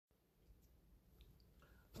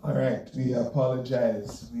All right, we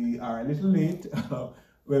apologize. We are a little late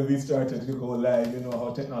when we started to go live. You know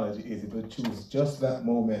how technology is. It will choose just that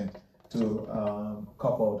moment to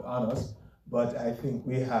cop out on us. But I think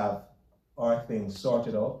we have our things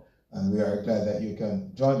sorted out, and we are glad that you can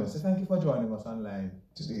join us. So thank you for joining us online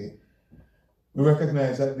today. We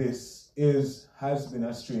recognize that this has been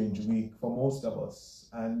a strange week for most of us,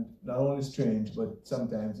 and not only strange, but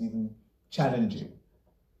sometimes even challenging.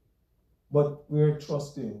 But we're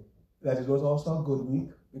trusting that it was also a good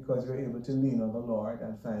week because you're able to lean on the Lord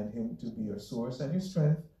and find Him to be your source and your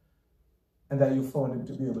strength, and that you found Him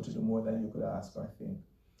to be able to do more than you could ask or think.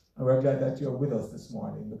 And we're glad that you're with us this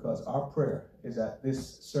morning, because our prayer is that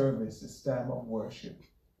this service, this time of worship,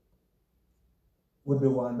 would be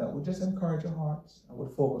one that would just encourage your hearts and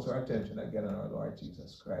would focus our attention again on our Lord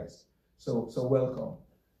Jesus Christ. So welcome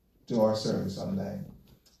to our service online.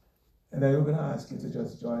 And then we're going to ask you to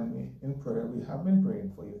just join me in prayer. We have been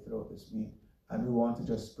praying for you throughout this week, and we want to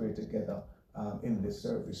just pray together in this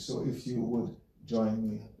service. So if you would join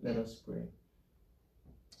me, let us pray.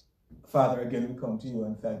 Father, again, we come to you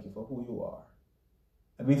and thank you for who you are.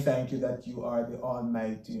 And we thank you that you are the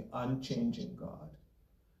almighty, unchanging God.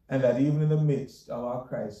 And that even in the midst of our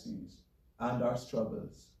crises and our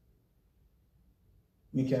struggles,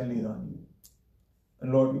 we can lean on you.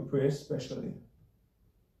 And Lord, we pray especially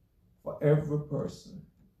for every person,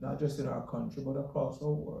 not just in our country, but across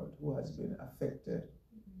our world, who has been affected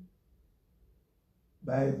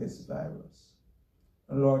by this virus.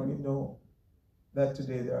 And Lord, we know that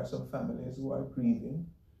today there are some families who are grieving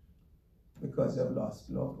because they've lost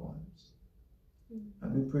loved ones.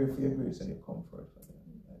 And we pray for your grace and your comfort for them.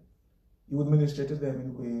 You would minister to them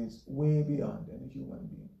in ways way beyond any human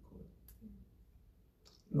being could.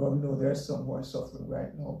 Lord, we know there are some who are suffering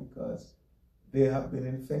right now because they have been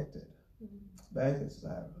infected by this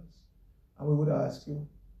virus. And we would ask you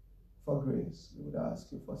for grace. We would ask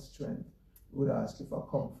you for strength. We would ask you for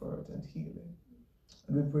comfort and healing.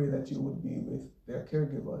 And we pray that you would be with their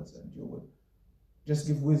caregivers, and you would just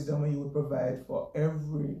give wisdom, and you would provide for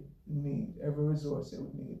every need, every resource they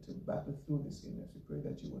would need to battle through this illness. We pray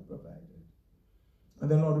that you would provide it. And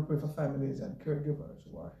then, Lord, we pray for families and caregivers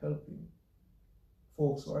who are helping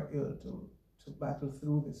folks who are ill to battle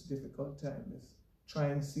through this difficult time, this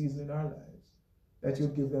trying season in our lives, that you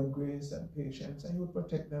would give them grace and patience, and you would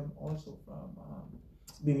protect them also from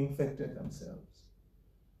being infected themselves.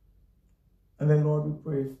 And then, Lord, we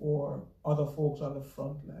pray for other folks on the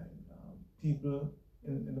front line, people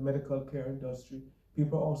in the medical care industry.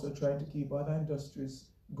 People are also trying to keep other industries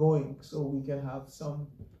going so we can have some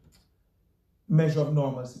measure of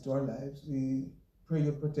normalcy to our lives. We pray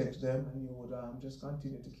you protect them, and you would just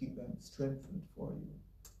continue to keep them strengthened for you.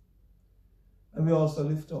 And we also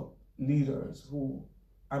lift up leaders who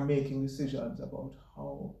are making decisions about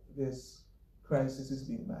how this crisis is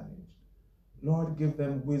being managed. Lord, give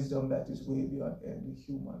them wisdom that is way beyond any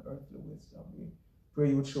human earthly wisdom. We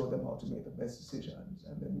pray you would show them how to make the best decisions.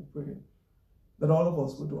 And then we pray that all of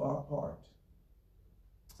us would do our part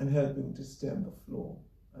in helping to stem the flow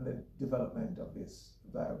and the development of this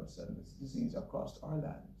virus and this disease across our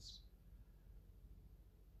lands.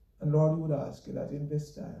 And Lord, we would ask you that in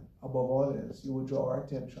this time, above all else, you would draw our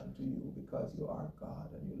attention to you, because you are God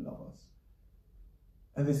and you love us.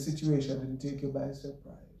 And this situation didn't take you by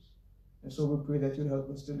surprise. And so we pray that you'd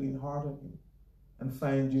help us to lean hard on you and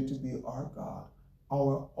find you to be our God,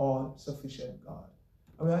 our all-sufficient God.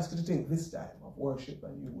 And we ask you to take this time of worship,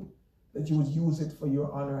 and that you would use it for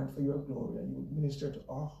your honor and for your glory, and you would minister to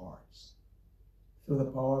our hearts through the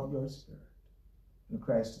power of your Spirit. In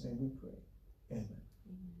Christ's name we pray. Amen.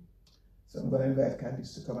 So I'm going to invite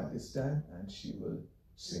Candice to come at this time, and she will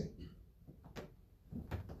sing.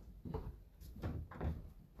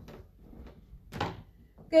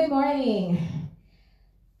 Good morning.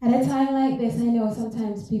 At a time like this, I know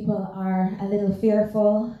sometimes people are a little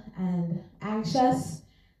fearful and anxious,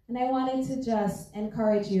 and I wanted to just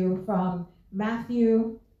encourage you from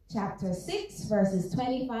Matthew chapter 6, verses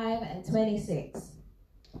 25 and 26.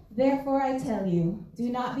 Therefore I tell you, do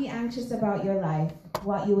not be anxious about your life,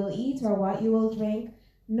 what you will eat or what you will drink,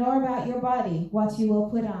 nor about your body, what you will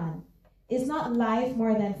put on. Is not life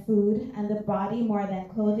more than food, and the body more than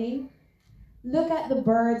clothing? Look at the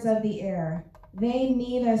birds of the air. They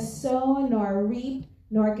neither sow nor reap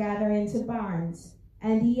nor gather into barns,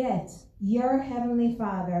 and yet your heavenly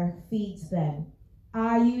Father feeds them.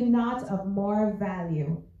 Are you not of more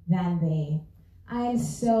value than they? I am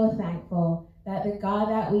so thankful that the God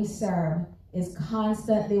that we serve is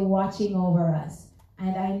constantly watching over us,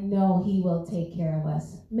 and I know he will take care of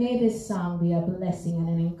us. May this song be a blessing and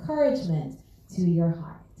an encouragement to your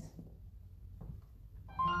heart.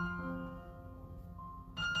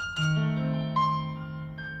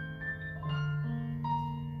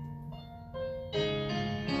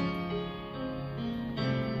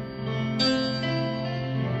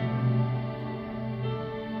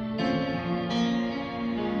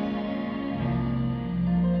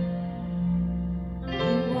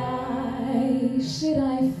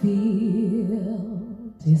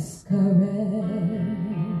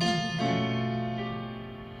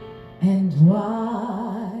 And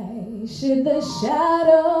why should the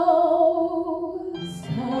shadows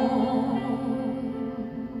come?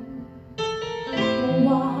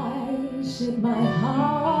 Why should my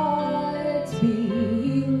heart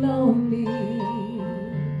be lonely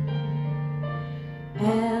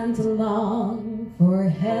and long for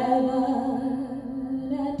heaven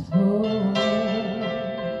and home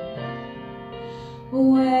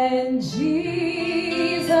when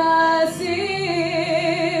Jesus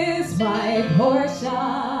is my portion,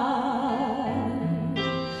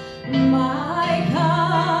 my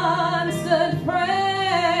constant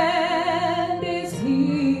friend is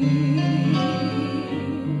He.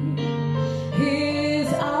 His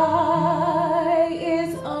eye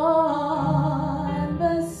is on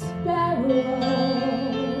the sparrow,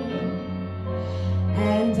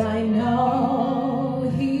 and I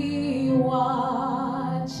know He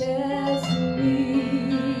watches me.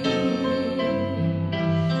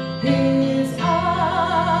 His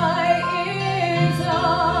eye is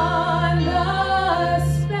on the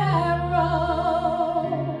sparrow,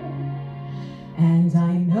 and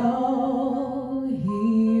I know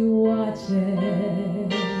He watches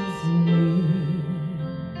me.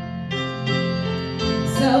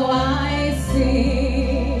 So I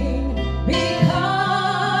sing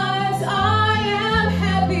because I am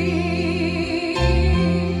happy,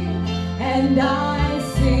 and I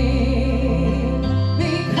sing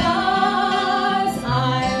because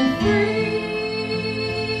I'm free.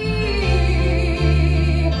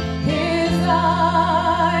 His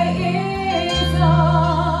eye is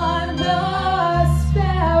on the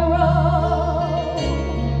sparrow,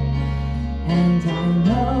 and I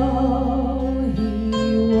know He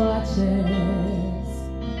watches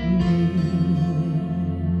me.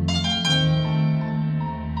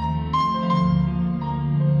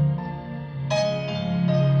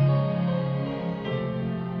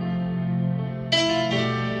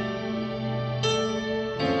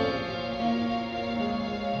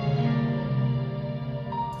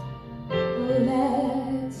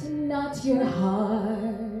 Let not your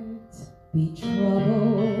heart be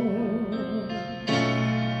troubled.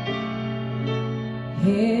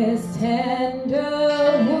 His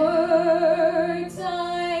tender words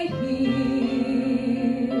I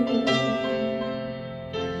hear,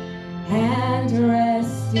 and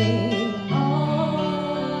resting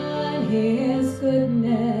on His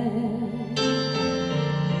goodness,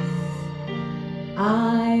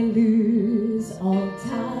 I lose all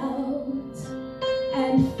doubt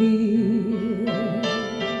and fear.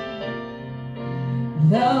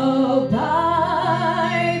 Though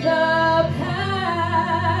by the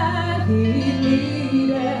path He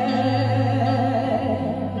leadeth,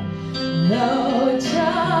 though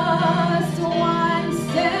just one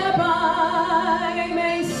step I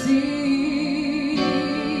may see,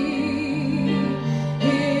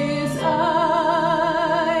 His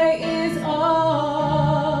eye is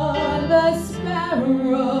on the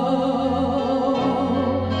sparrow,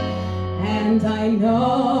 and I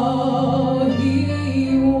know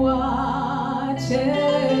He watches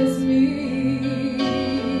me.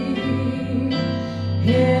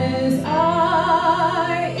 His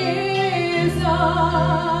eye is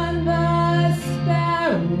on the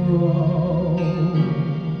sparrow,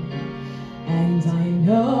 and I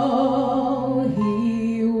know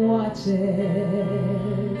He watches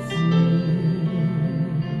me.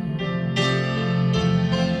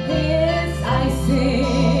 Yes, I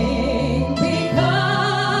sing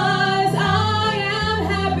because I am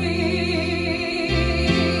happy,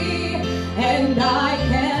 and I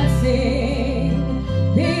can sing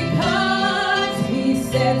because He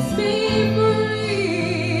sets me free.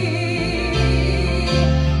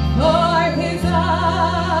 For His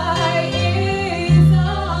eye is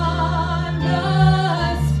on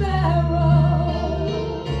the sparrow,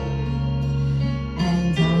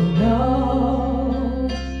 and I know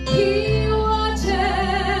He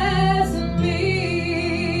watches me.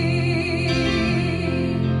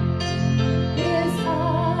 His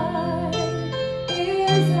eye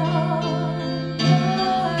is on the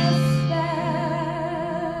sparrow,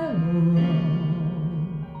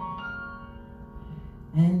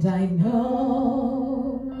 and I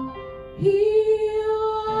know He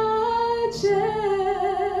watches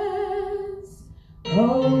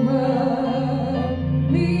over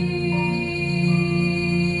me.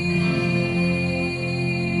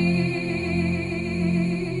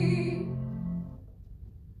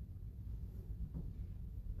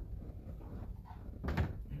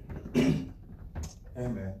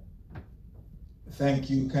 Amen. Thank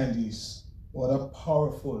you, Candice. What a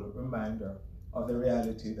powerful reminder of the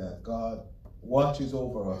reality that God watches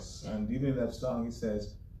over us. And even in that song, He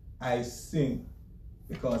says, I sing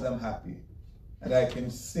because I'm happy. And I can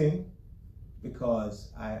sing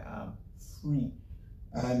because I am free.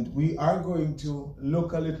 And we are going to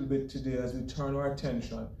look a little bit today as we turn our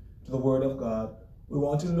attention to the Word of God. We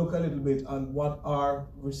want to look a little bit on what our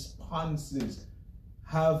responses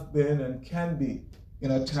have been and can be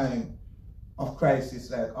in a time of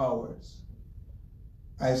crisis like ours.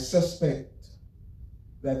 I suspect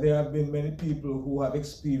that there have been many people who have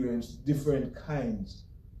experienced different kinds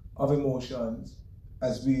of emotions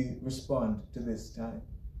as we respond to this time.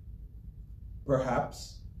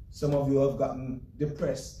 Perhaps some of you have gotten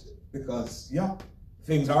depressed because,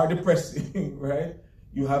 things are depressing, right?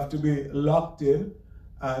 You have to be locked in.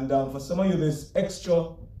 And for some of you, this extra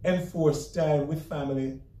enforced time with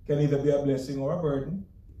family can either be a blessing or a burden.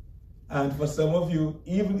 And for some of you,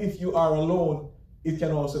 even if you are alone, it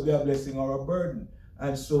can also be a blessing or a burden.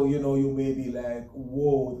 And so, you may be like,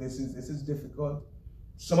 whoa, this is difficult.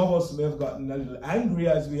 Some of us may have gotten a little angry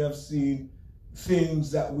as we have seen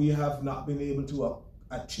things that we have not been able to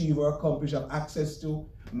achieve or accomplish, have access to.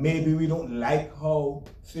 Maybe we don't like how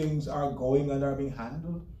things are going and are being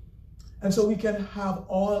handled. And so we can have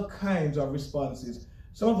all kinds of responses.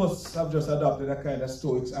 Some of us have just adopted a kind of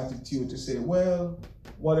stoic attitude to say, well,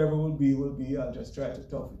 whatever will be, I'll just try to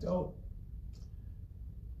tough it out.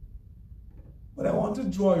 But I want to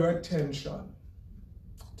draw your attention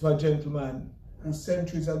to a gentleman who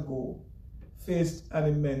centuries ago faced an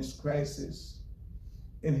immense crisis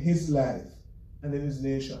in his life and in his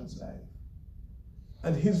nation's life.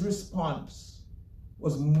 And his response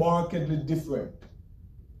was markedly different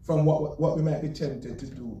from what we might be tempted to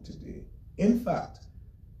do today. In fact,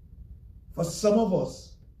 for some of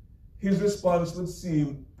us, his response would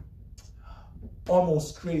seem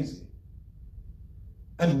almost crazy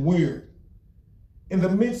and weird. In the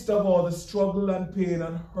midst of all the struggle and pain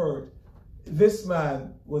and hurt, this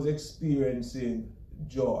man was experiencing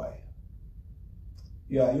joy.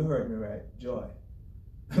 Yeah, you heard me right, joy.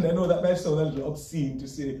 And I know that might sound a little obscene to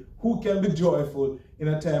say, who can be joyful in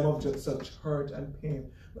a time of just such hurt and pain?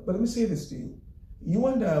 But let me say this to you. You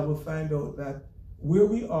and I will find out that where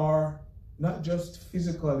we are, not just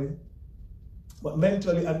physically, but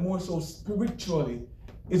mentally and more so spiritually,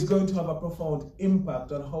 is going to have a profound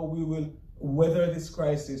impact on how we will weather this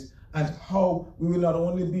crisis and how we will not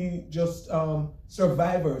only be just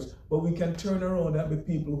survivors, but we can turn around and be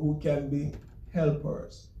people who can be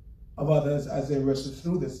helpers of others as they wrestle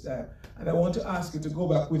through this time. And I want to ask you to go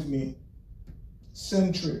back with me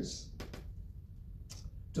centuries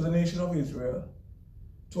to the nation of Israel,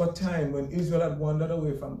 to a time when Israel had wandered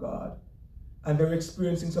away from God and they were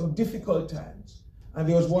experiencing some difficult times. And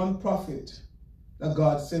there was one prophet that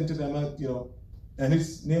God sent to them, and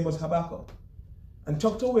his name was Habakkuk. And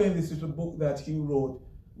tucked away in this little book that he wrote,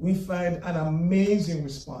 we find an amazing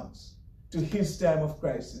response to his time of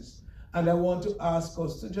crisis. And I want to ask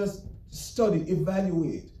us to just study,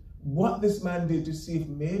 evaluate what this man did to see if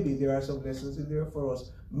maybe there are some lessons in there for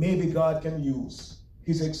us. Maybe God can use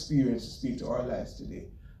his experience to speak to our lives today.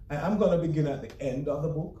 I'm going to begin at the end of the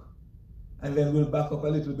book, and then we'll back up a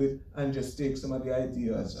little bit and just take some of the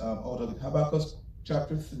ideas out of it. Habakkuk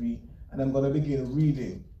chapter 3, and I'm going to begin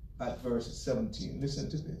reading at verse 17. Listen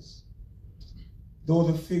to this. Though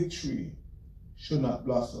the fig tree should not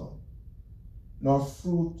blossom, nor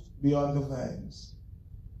fruit beyond the vines,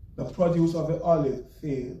 the produce of the olive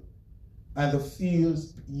fail, and the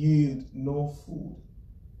fields yield no food,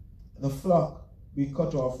 the flock be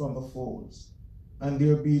cut off from the folds, and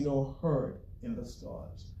there be no herd in the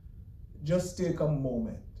stalls. Just take a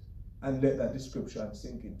moment and let that description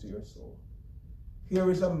sink into your soul.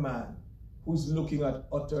 Here is a man who's looking at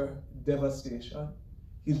utter devastation.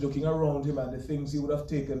 He's looking around him, and the things he would have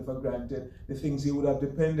taken for granted, the things he would have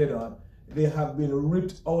depended on, they have been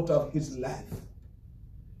ripped out of his life.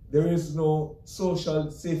 There is no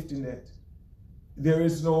social safety net. There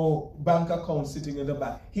is no bank account sitting in the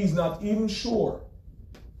back. He's not even sure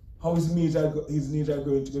how his needs are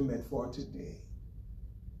going to be met for today.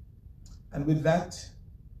 And with that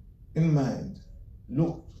in mind,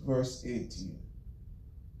 look, verse 18.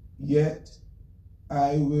 Yet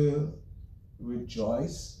I will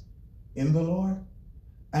rejoice in the Lord.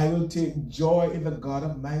 I will take joy in the God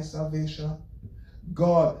of my salvation.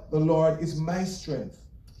 God, the Lord, is my strength.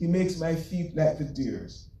 He makes my feet like the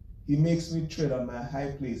deer's. He makes me tread on my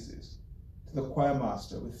high places. To the choir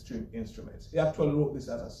master with string instruments. He actually wrote this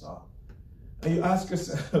as a song. And you ask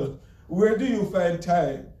yourself, where do you find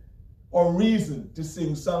time or reason to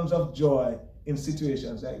sing songs of joy in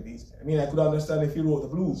situations like these? I mean, I could understand if he wrote the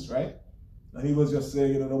blues, right? And he was just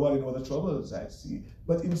saying, nobody knows the troubles I see.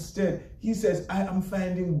 But instead, he says, I am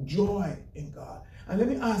finding joy in God. And let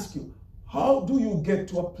me ask you, how do you get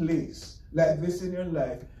to a place like this in your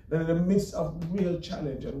life that in the midst of real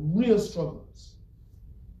challenge and real struggles,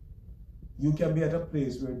 you can be at a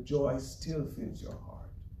place where joy still fills your heart?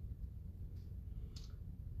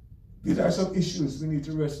 These are some issues we need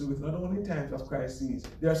to wrestle with, not only in times of crises.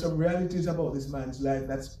 There are some realities about this man's life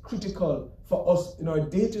that's critical for us in our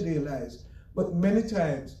day-to-day lives. But many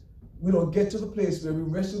times, we don't get to the place where we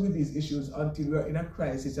wrestle with these issues until we're in a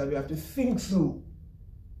crisis and we have to think through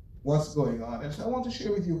what's going on. And so I want to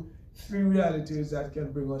share with you 3 realities that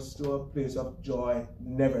can bring us to a place of joy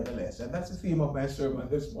nevertheless. And that's the theme of my sermon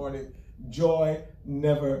this morning, joy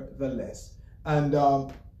nevertheless.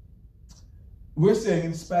 And we're saying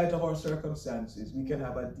in spite of our circumstances, we can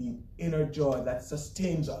have a deep inner joy that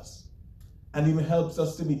sustains us and even helps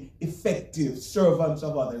us to be effective servants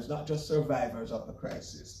of others, not just survivors of the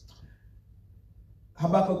crisis.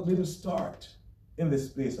 Habakkuk didn't start in this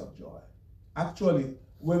place of joy. Actually,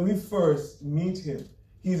 when we first meet him,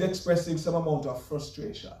 he's expressing some amount of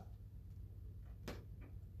frustration.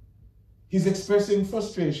 He's expressing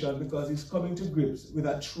frustration because he's coming to grips with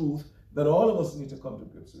a truth that all of us need to come to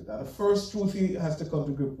grips with. And the first truth he has to come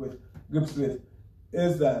to grips with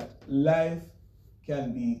is that life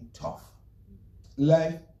can be tough.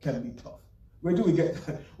 Life can be tough. Where do we get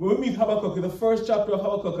that? When we meet Habakkuk in the first chapter of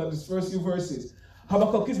Habakkuk and these first few verses,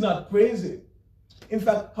 Habakkuk is not praising. In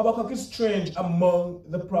fact, Habakkuk is strange among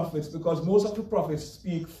the prophets because most of the prophets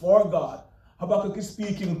speak for God. Habakkuk is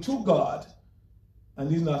speaking to God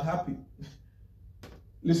and he's not happy.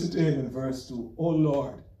 Listen to him in verse 2. "O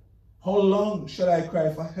Lord, how long shall I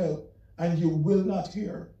cry for help and you will not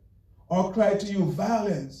hear? Or cry to you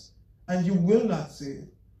violence and you will not save?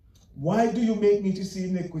 Why do you make me to see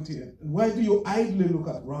iniquity? And why do you idly look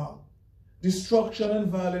at wrong? Destruction and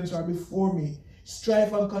violence are before me.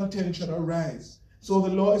 Strife and contention arise. So the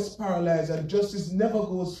law is paralyzed and justice never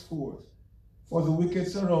goes forth. For the wicked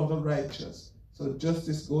surround the righteous. So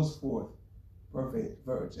justice goes forth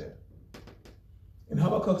perverted." In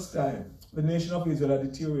Habakkuk's time, the nation of Israel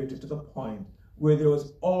had deteriorated to the point where there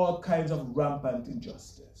was all kinds of rampant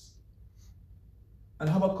injustice. And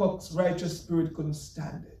Habakkuk's righteous spirit couldn't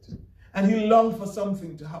stand it. And he longed for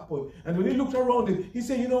something to happen. And when he looked around it, he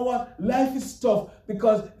said, you know what? Life is tough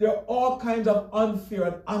because there are all kinds of unfair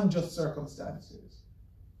and unjust circumstances.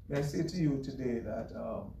 May I say to you today that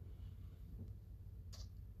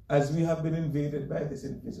as we have been invaded by this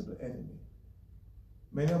invisible enemy,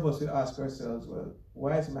 many of us will ask ourselves, well,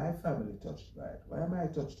 why is my family touched by it? Why am I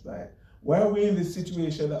touched by it? Why are we in this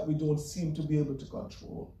situation that we don't seem to be able to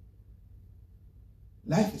control?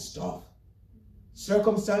 Life is tough.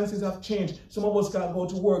 Circumstances have changed. Some of us can't go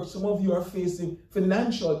to work. Some of you are facing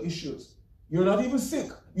financial issues. You're not even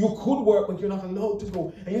sick. You could work, but you're not allowed to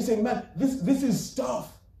go. And you're saying, man, this is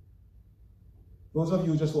tough. Those of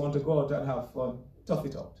you who just want to go out and have fun, tough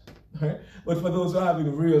it out. Right? But for those who are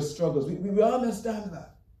having real struggles, we understand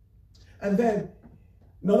that. And then,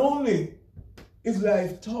 not only is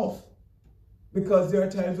life tough, because there are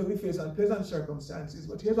times when we face unpleasant circumstances,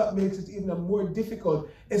 but here's what makes it even more difficult,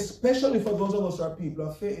 especially for those of us who are people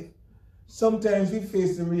of faith. Sometimes we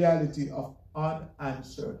face the reality of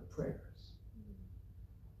unanswered prayers.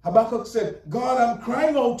 Habakkuk said, God, I'm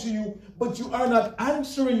crying out to you, but you are not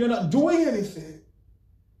answering, you're not doing anything.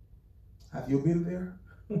 Have you been there?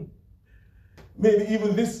 Maybe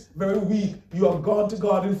even this very week, you have gone to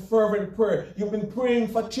God in fervent prayer. You've been praying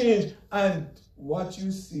for change, and what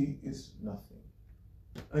you see is nothing.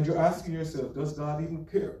 And you're asking yourself, does God even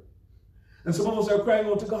care? And some of us are crying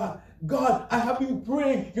out to God, God, I have been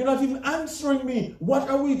praying. You're not even answering me. What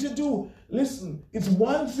are we to do? Listen, it's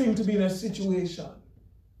one thing to be in a situation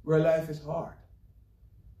where life is hard.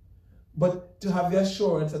 But to have the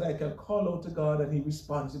assurance that I can call out to God and he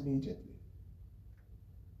responds immediately.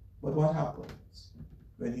 But what happens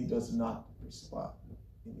when he does not respond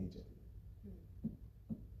immediately?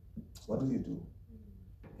 What do you do?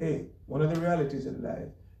 Hey, one of the realities in life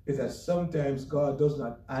is that sometimes God does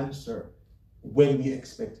not answer when we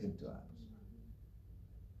expect him to answer.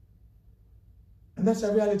 And that's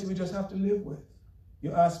a reality we just have to live with.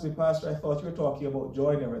 You asked me, Pastor, I thought you were talking about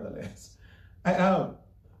joy nevertheless. I am.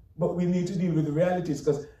 But we need to deal with the realities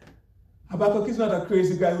because Habakkuk is not a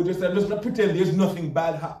crazy guy who just said, let's not pretend there's nothing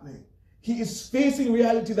bad happening. He is facing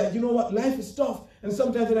reality that, you know what, life is tough. And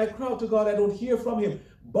sometimes when I cry out to God, I don't hear from him.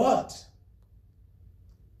 But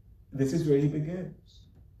this is where he begins.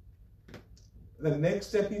 The next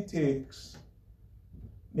step he takes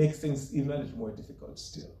makes things even a little more difficult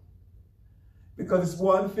still. Because it's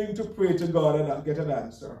one thing to pray to God and not get an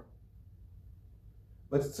answer.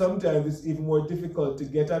 But sometimes it's even more difficult to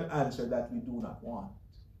get an answer that we do not want.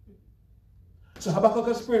 So Habakkuk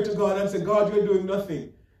has prayed to God and said, God, you're doing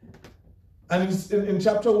nothing. And in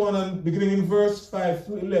chapter 1 and beginning in verse 5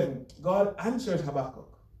 through 11, God answers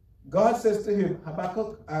Habakkuk. God says to him,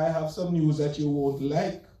 Habakkuk, I have some news that you won't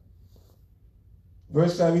like.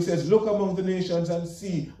 Verse 5, he says, look among the nations and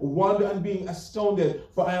see, wonder and being astounded,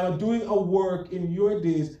 for I am doing a work in your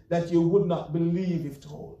days that you would not believe if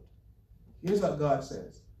told. Here's what God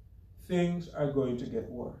says. Things are going to get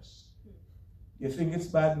worse. You think it's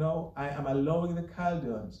bad now? I am allowing the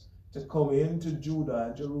Chaldeans to come into Judah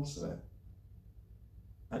and Jerusalem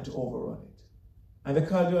and to overrun it. And the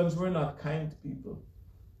Chaldeans were not kind people.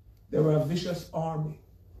 They were a vicious army.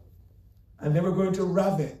 And they were going to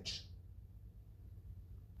ravage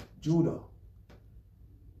Judah.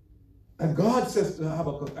 And God says to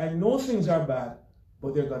Habakkuk, I know things are bad,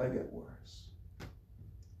 but they're going to get worse.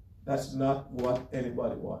 That's not what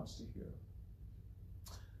anybody wants to hear.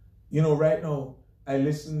 You know, right now, I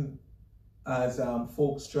listen as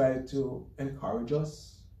folks try to encourage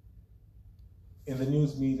us in the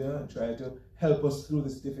news media and try to help us through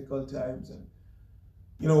these difficult times. And,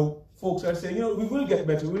 you know, folks are saying, you know, we will get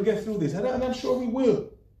better, we'll get through this. And I'm sure we will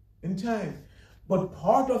in time. But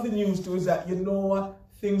part of the news too is that, you know what,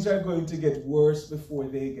 things are going to get worse before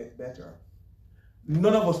they get better.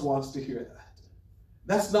 None of us wants to hear that.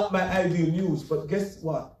 That's not my ideal news, but guess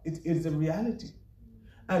what? It is a reality.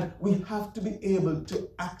 And we have to be able to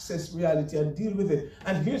access reality and deal with it.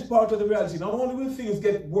 And here's part of the reality. Not only will things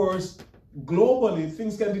get worse globally,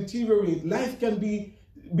 things can deteriorate. Life can be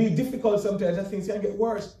difficult sometimes and things can get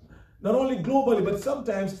worse. Not only globally, but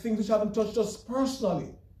sometimes things which haven't touched us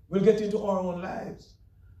personally will get into our own lives.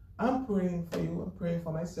 I'm praying for you. I'm praying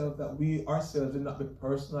for myself that we ourselves will not be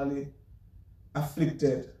personally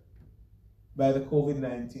afflicted by the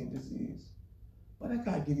COVID-19 disease. But I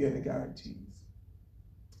can't give you any guarantees.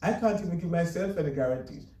 I can't even give myself any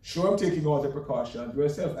guarantees. Sure, I'm taking all the precautions. We're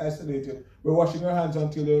self-isolated. We're washing our hands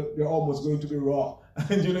until they're almost going to be raw.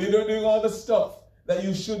 And you know, you're doing all the stuff that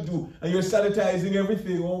you should do. And you're sanitizing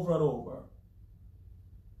everything over and over.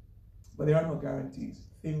 But there are no guarantees.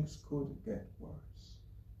 Things could get worse.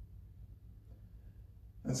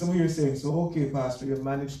 And some of you are saying, so okay, Pastor, you've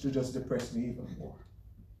managed to just depress me even more.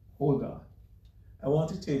 Hold on. I want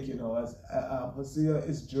to take you now as Hosea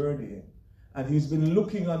is journeying. And he's been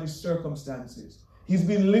looking on his circumstances. He's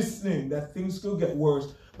been listening that things could get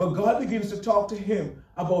worse. But God begins to talk to him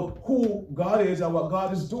about who God is and what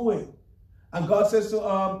God is doing. And God says to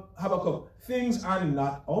Habakkuk, things are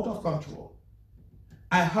not out of control.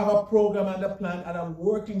 I have a program and a plan and I'm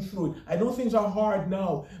working through it. I know things are hard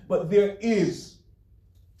now, but there is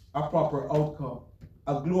a proper outcome,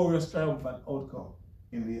 a glorious triumphant outcome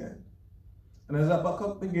in the end. And as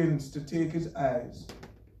Habakkuk begins to take his eyes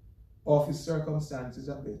off his circumstances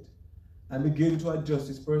a bit and begin to adjust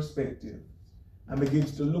his perspective and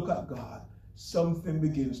begins to look at God, something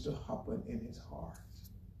begins to happen in his heart.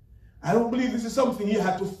 I don't believe this is something he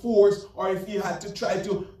had to force or if he had to try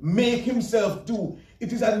to make himself do.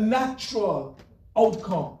 It is a natural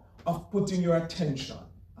outcome of putting your attention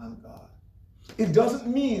on God. It doesn't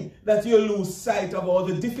mean that you lose sight of all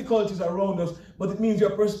the difficulties around us, but it means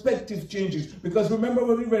your perspective changes. Because remember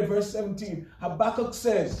when we read verse 17, Habakkuk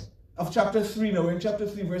says, of chapter 3 now, we're in chapter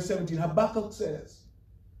 3, verse 17, Habakkuk says,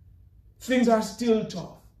 things are still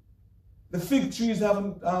tough. The fig trees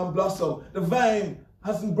haven't blossomed. The vine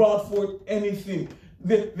hasn't brought forth anything.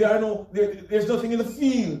 There's nothing in the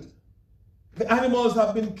field. The animals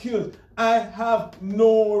have been killed. I have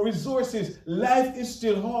no resources. Life is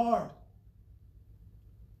still hard.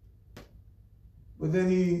 But then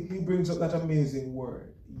he brings up that amazing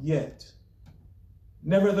word, yet.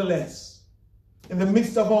 Nevertheless, in the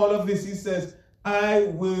midst of all of this, he says, I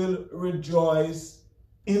will rejoice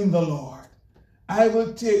in the Lord. I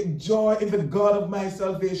will take joy in the God of my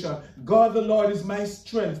salvation. God the Lord is my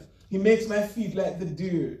strength. He makes my feet like the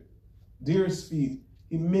deer's feet.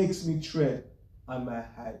 He makes me tread on my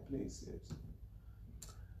high places.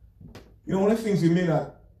 You know, one of the things we may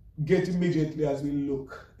not get immediately as we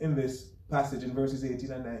look in this passage in verses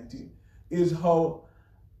 18 and 19 is how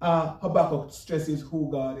Habakkuk stresses who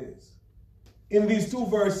God is. In these two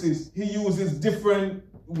verses, he uses different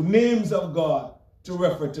names of God to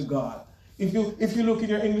refer to God. If you look in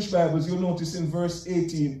your English Bibles, you'll notice in verse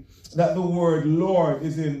 18 that the word Lord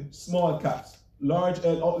is in small caps. Large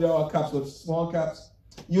L, there are caps with small caps.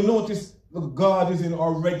 You notice the God is in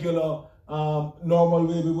our regular, normal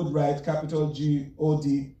way we would write, capital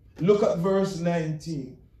G-O-D. Look at verse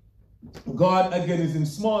 19. God again is in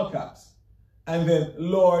small caps. And then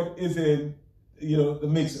Lord is in, the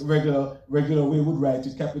mixed regular way we would write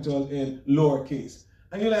it, capital L, lowercase.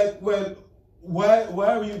 And you're like, well, why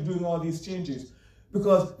are we doing all these changes?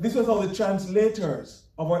 Because this was how the translators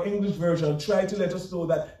of our English version tried to let us know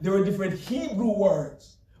that there are different Hebrew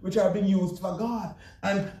words which are being used for God.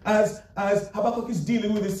 And as Habakkuk is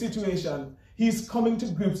dealing with this situation, he's coming to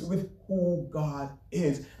grips with who God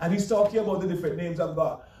is. And he's talking about the different names of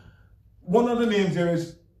God. One of the names there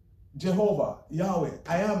is Jehovah, Yahweh,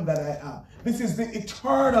 I am that I am. This is the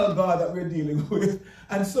eternal God that we're dealing with.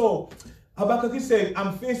 And so Habakkuk is saying,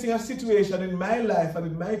 I'm facing a situation in my life and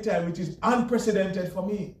in my time which is unprecedented for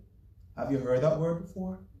me. Have you heard that word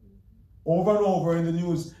before? Over and over in the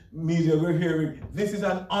news media, we're hearing this is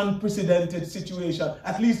an unprecedented situation,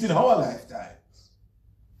 at least in our lifetimes.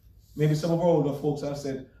 Maybe some of our older folks are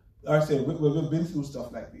saying, we've been through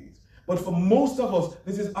stuff like these. But for most of us,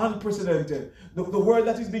 this is unprecedented. The word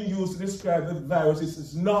that is being used to describe the virus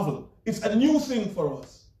is novel. It's a new thing for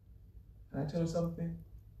us. Can I tell you something?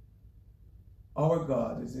 Our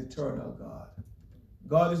God is the eternal God.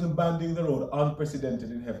 God isn't banding the road,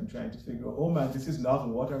 unprecedented in heaven, trying to figure out, oh man, this is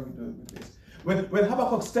novel. What are we doing with this? When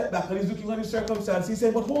Habakkuk stepped back and he's looking at his circumstance, he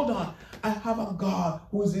said, but hold on, I have a God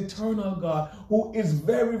who is the eternal God, who is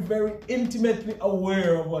very, very intimately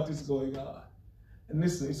aware of what is going on. And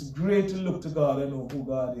listen, it's great to look to God and know who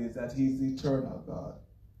God is, that he's the eternal God.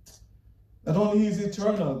 Not only he's the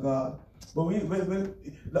eternal God, but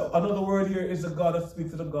another word here is the God that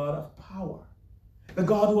speaks to the God of power. The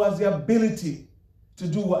God who has the ability to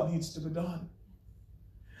do what needs to be done.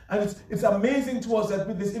 And it's amazing to us that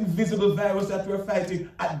with this invisible virus that we're fighting,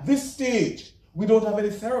 at this stage, we don't have any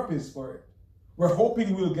therapies for it. We're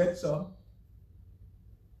hoping we'll get some.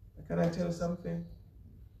 Can I tell you something?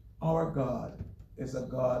 Our God is a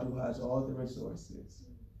God who has all the resources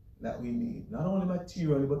that we need, not only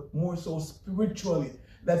materially, but more so spiritually,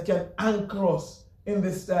 that can anchor us in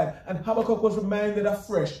this time. And Habakkuk was reminded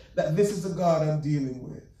afresh that this is the God I'm dealing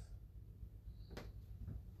with.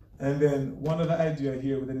 And then one other idea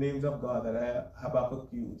here with the names of God that Habakkuk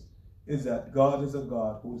used is that God is a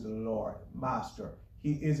God who is Lord, Master.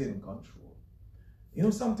 He is in control. You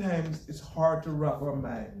know, sometimes it's hard to wrap our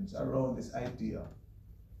minds around this idea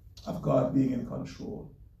of God being in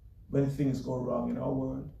control when things go wrong in our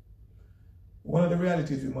world. One of the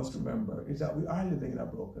realities we must remember is that we are living in a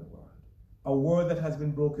broken world. A world that has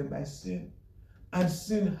been broken by sin. And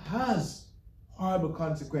sin has horrible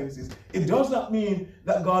consequences. It does not mean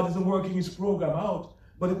that God isn't working his program out,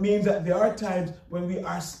 but it means that there are times when we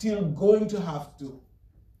are still going to have to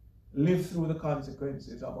live through the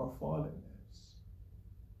consequences of our fallenness.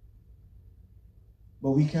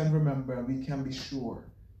 But we can remember and we can be sure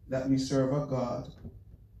that we serve a God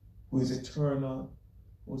who is eternal,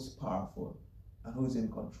 who is powerful, and who is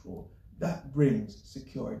in control. That brings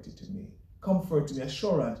security to me, comfort to me,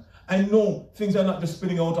 assurance. I know things are not just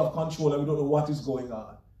spinning out of control and we don't know what is going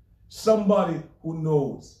on. Somebody who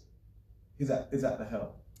knows is at the helm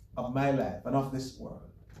of my life and of this world.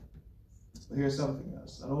 But here's something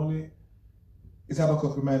else. Not only is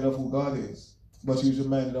Habakkuk reminded of who God is, but he's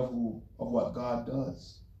reminded of what God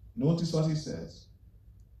does. Notice what he says.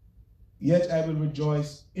 Yet I will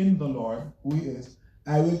rejoice in the Lord, who he is.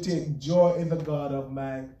 I will take joy in the God of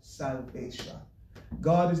my salvation.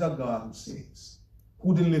 God is a God who saves,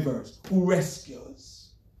 who delivers, who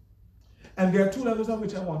rescues. And there are two levels on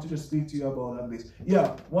which I want to just speak to you about on this.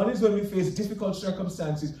 Yeah, one is when we face difficult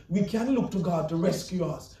circumstances, we can look to God to rescue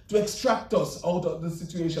us, to extract us out of the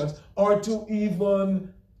situations, or to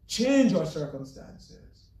even change our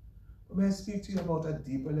circumstances. But may I speak to you about a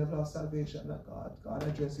deeper level of salvation that God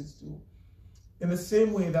addresses too. In the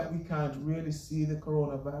same way that we can't really see the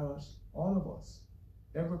coronavirus, all of us,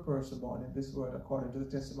 every person born in this world, according to the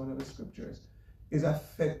testimony of the scriptures, is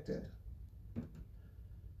affected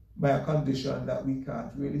by a condition that we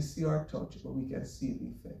can't really see or touch, but we can see the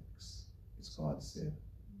effects. It's called sin.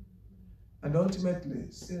 And ultimately,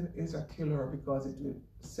 sin is a killer because it will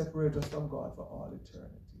separate us from God for all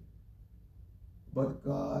eternity. But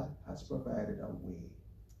God has provided a way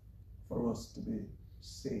for us to be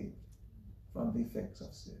saved from the effects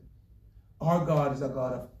of sin. Our God is a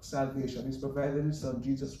God of salvation. He's provided his Son,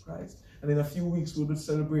 Jesus Christ. And in a few weeks, we'll be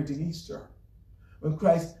celebrating Easter. When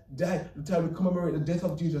Christ died, the time we commemorate the death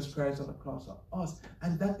of Jesus Christ on the cross for us.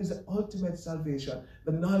 And that is the ultimate salvation.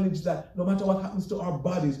 The knowledge that no matter what happens to our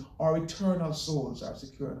bodies, our eternal souls are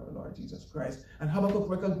secure in our Lord Jesus Christ. And Habakkuk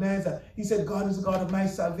recognized that. He said, God is the God of my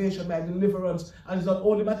salvation, my deliverance. And it's not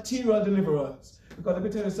only material deliverance. Because let me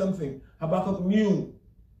tell you something. Habakkuk knew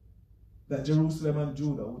that Jerusalem and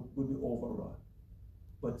Judah would be overrun.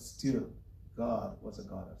 But still, God was a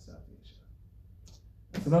God of salvation.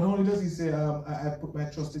 So not only does he say, I put my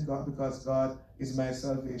trust in God because God is my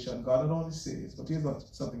salvation. God not only says, but here's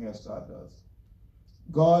something else God does.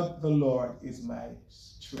 God the Lord is my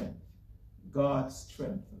strength. God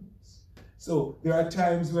strengthens. So there are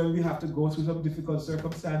times when we have to go through some difficult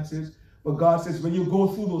circumstances, but God says, when you go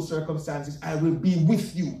through those circumstances, I will be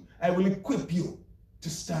with you. I will equip you to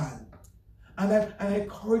stand. And I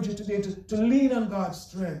encourage you today to lean on God's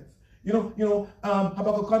strength.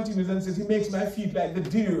 Habakkuk continues and says, he makes my feet like the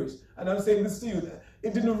deer's. And I'm saying this to you,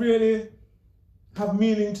 it didn't really have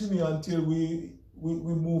meaning to me until we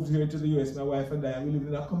moved here to the US, my wife and I, and we lived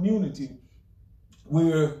in a community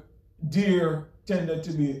where deer tended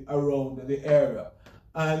to be around the area.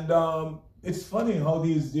 And it's funny how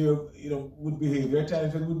these deer, would behave. There are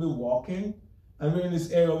times when we'd be walking, and we're in this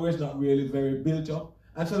area where it's not really very built up,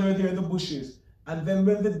 and so they're there in the bushes. And then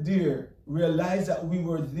when the deer realized that we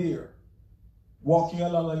were there, walking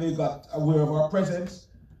along, and they got aware of our presence,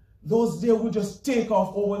 those deer would just take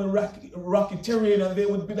off over the rocky terrain, and they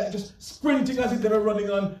would be like just sprinting as if they were running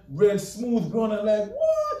on real smooth ground. And like,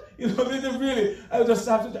 what? They really, I just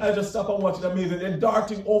stop and watch it, amazing. They're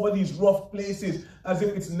darting over these rough places as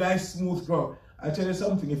if it's nice, smooth ground. I tell you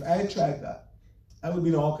something, if I tried that, I would be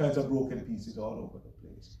in all kinds of broken pieces all over the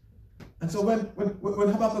place. And so when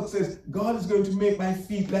Habakkuk says, God is going to make my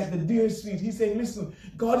feet like the deer's feet, he's saying, listen,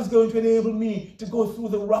 God is going to enable me to go through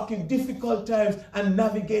the rocky, difficult times and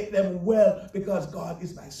navigate them well, because God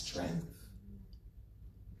is my strength.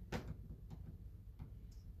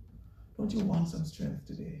 Don't you want some strength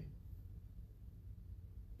today?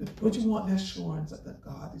 Don't you want the assurance that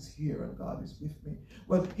God is here and God is with me?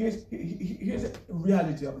 Well, here's the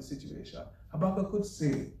reality of the situation. Habakkuk could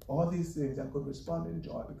say all these things and could respond in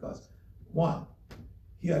joy because, one,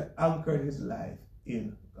 he had anchored his life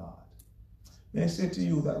in God. May I say to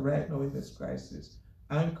you that right now in this crisis,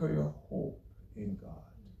 anchor your hope in God.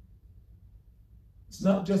 It's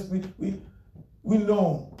not just, we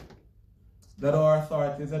know that our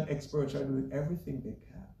authorities and experts are doing everything they can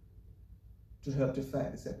to help to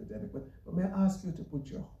fight this epidemic. But may I ask you to put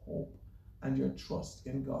your hope and your trust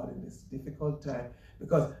in God in this difficult time,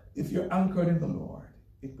 because if you're anchored in the Lord,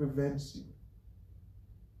 it prevents you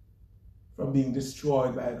from being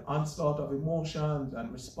destroyed by an onslaught of emotions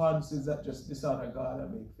and responses that just dishonor God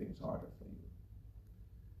and make things harder for you.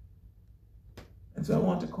 And so I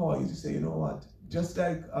want to call you to say, you know what? Just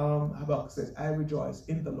like Habakkuk says, I rejoice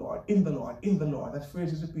in the Lord, in the Lord, in the Lord. That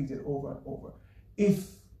phrase is repeated over and over. If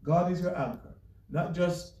God is your anchor, not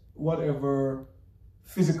just whatever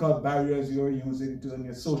physical barriers you're using to and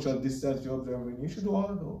your social distance you're observing, you should do all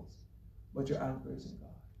of those. But your anchor is in God.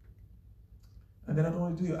 And then not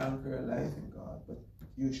only do you anchor your life in God, but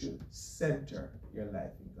you should center your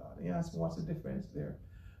life in God. And you ask me, what's the difference there?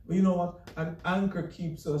 But you know what? An anchor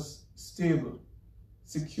keeps us stable,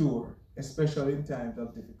 secure, especially in times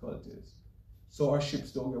of difficulties, so our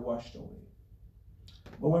ships don't get washed away.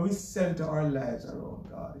 But when we center our lives around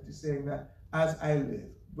God, it is saying that as I live,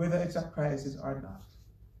 whether it's a crisis or not,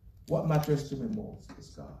 what matters to me most is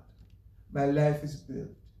God. My life is built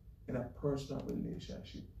in a personal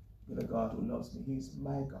relationship with a God who loves me. He's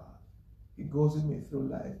my God. He goes with me through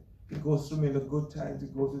life. He goes through me in the good times. He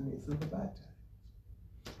goes with me through the bad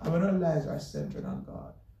times. And when our lives are centered on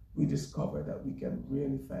God, we discover that we can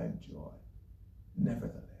really find joy,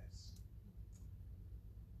 nevertheless.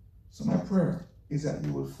 So my prayer is that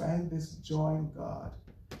you will find this joy in God,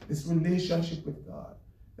 this relationship with God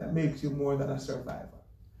that makes you more than a survivor.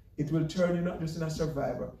 It will turn you not just in a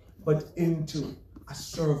survivor, but into a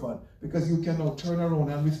servant, because you can now turn around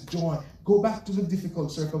and with joy go back to the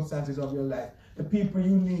difficult circumstances of your life, the people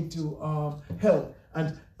you need to help,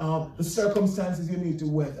 and the circumstances you need to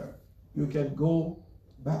weather. You can go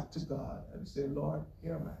back to God and say, Lord,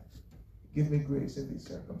 here am I. Give me grace in these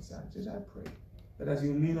circumstances. I pray that as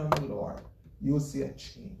you lean on the Lord, you'll see a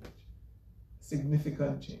change,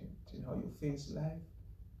 significant change in how you face life,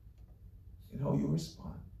 in how you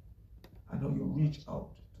respond, and how you reach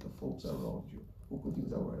out to the folks around you who could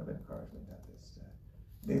use a word of encouragement at this time.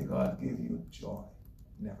 May God give you joy,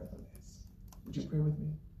 nevertheless. Would you pray with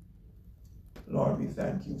me? Lord, we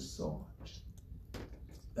thank you so much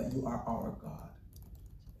that you are our God.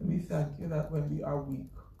 And we thank you that when we are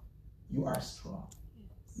weak, you are strong.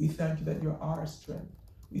 We thank you that you're our strength.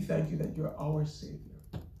 We thank you that you're our Savior.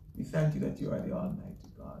 We thank you that you are the Almighty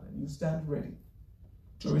God, and you stand ready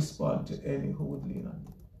to respond to any who would lean on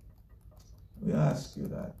you. We ask you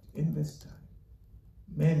that in this time,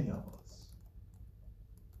 many of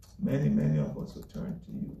us would turn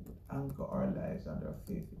to you, would anchor our lives and our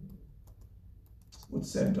faith in you, would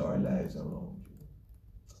center our lives around you.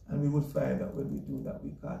 And we would find that when we do that,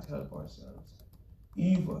 we can't help ourselves.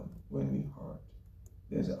 Even when we hurt,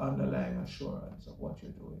 there's an underlying assurance of what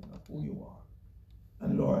you're doing, of who you are.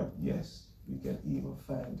 And Lord, yes, we can even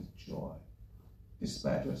find joy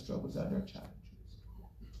despite our struggles and our challenges.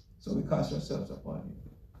 So we cast ourselves upon you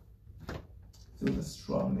through the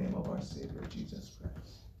strong name of our Savior, Jesus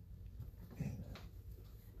Christ. Amen.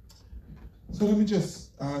 So let me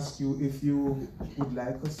just ask you if you would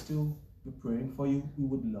like us to be praying for you. We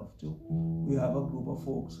would love to. We have a group of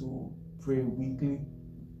folks who pray weekly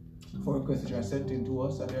for requests that are sent in to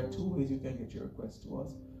us, and there are two ways you can get your requests to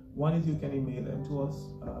us. One is you can email them to us.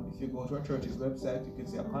 If you go to our church's website, you can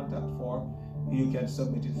see a contact form. You can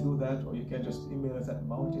submit it through that, or you can just email us at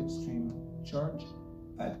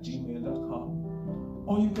mountainstreamchurch@gmail.com,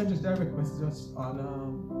 or you can just direct message us on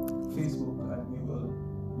Facebook, and we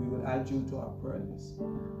will add you to our prayer list.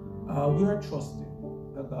 We are trusting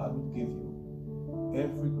that God will give you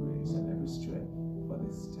every grace and every strength for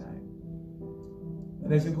this time.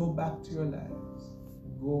 And as you go back to your lives,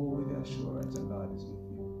 go with the assurance that God is with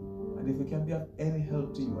you. And if we can be of any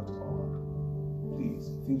help to you at all, please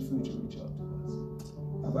feel free to reach out to us.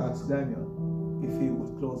 I've asked Daniel if he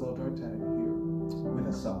would close out our time here with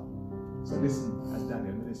a song. So listen as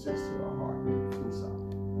Daniel ministers to our heart through song.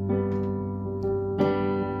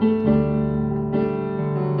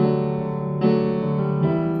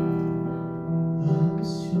 I'm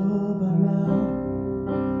sure by now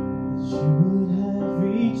that you would have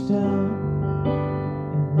reached down and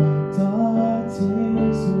wiped our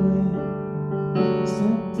tears away,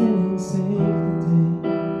 stepped in and saved the day.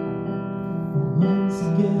 But once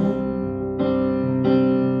again, I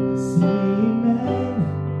say amen,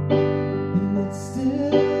 and it's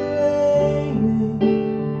still raining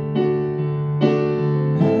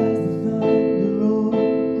as the thunder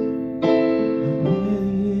rolls. I barely hear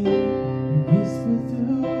you whisper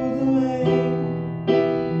through the rain,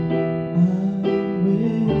 I'm with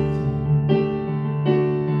you.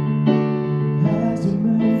 As your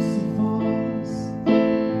mercy falls, I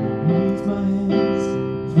raise my hands,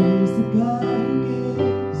 praise the God who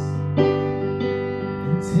gives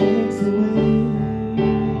and takes away.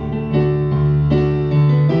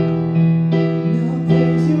 Now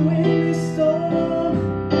praise you in this storm,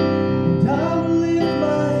 and I will lift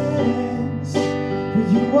my hands, for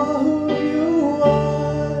you are who you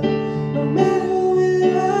are. No matter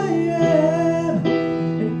where I am,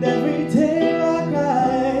 and every tear I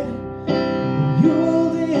cried, you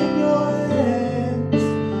hold it in your hands.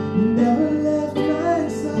 You never left my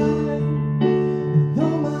side, and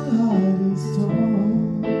though my heart is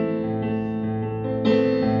torn,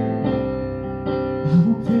 I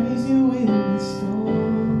will praise you in the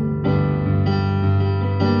storm.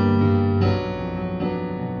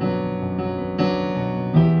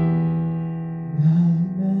 And I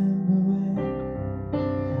remember when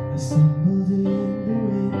I stumbled in the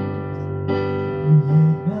wind, you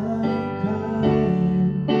heard my cry,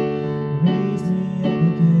 you raised me up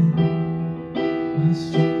again. My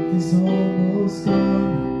strength is almost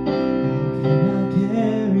gone. How can I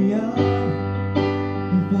carry on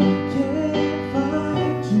if I can't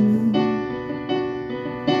find you?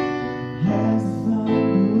 As the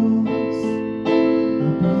thunder rolls, I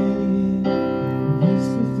barely hear you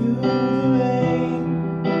whisper through the rain,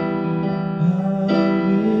 I'm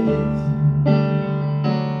with you.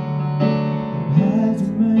 As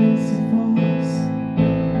your mercy falls, I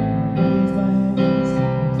raise my hands,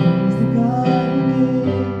 praise the God who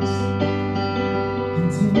gives and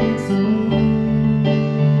takes away.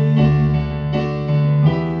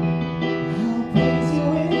 I'll praise you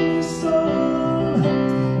in the storm,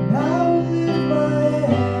 and I will lift my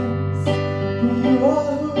hands, for you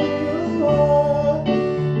are who you are.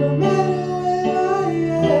 No matter where I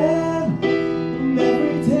am, and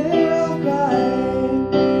every tear I've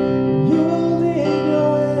cried, you hold it in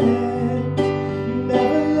your hands. You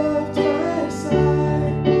never left my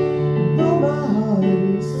side, and though my heart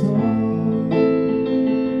is torn,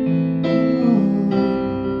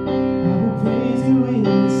 I will praise you in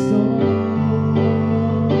the storm.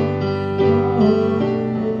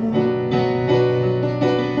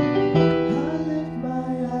 I lift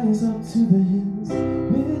my eyes up to the hills.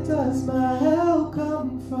 Where does my help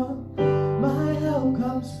come from? My help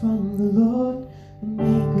comes from the Lord, the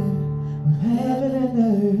maker of heaven and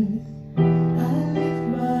earth. I lift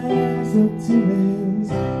my eyes up to the hills.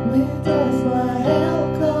 Where does my help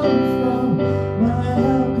come from? My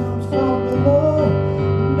help comes from the Lord,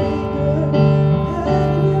 the maker of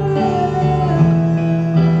heaven and earth.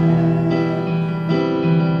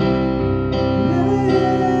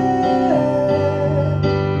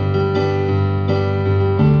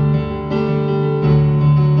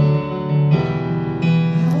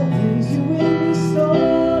 I'll praise you in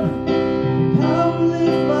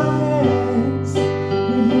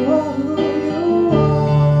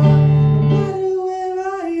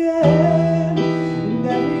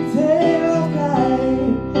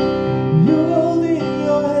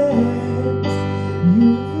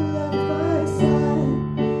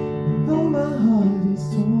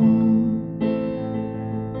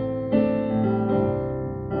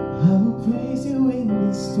I will praise you in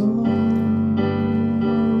the storm.